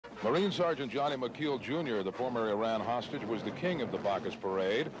Marine Sergeant Johnny McKeel Jr., the former Iran hostage, was the king of the Bacchus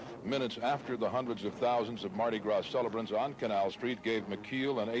parade. Minutes after the hundreds of thousands of Mardi Gras celebrants on Canal Street gave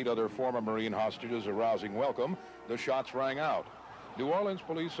McKeel and 8 other former Marine hostages a rousing welcome, the shots rang out. New Orleans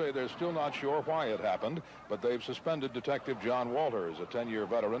police say they're still not sure why it happened, but they've suspended Detective John Walters, a 10-year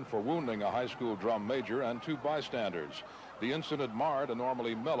veteran, for wounding a high school drum major and 2 bystanders. The incident marred a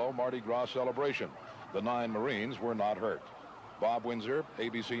normally mellow Mardi Gras celebration. The 9 Marines were not hurt. Bob Winsor,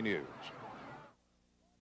 ABC News.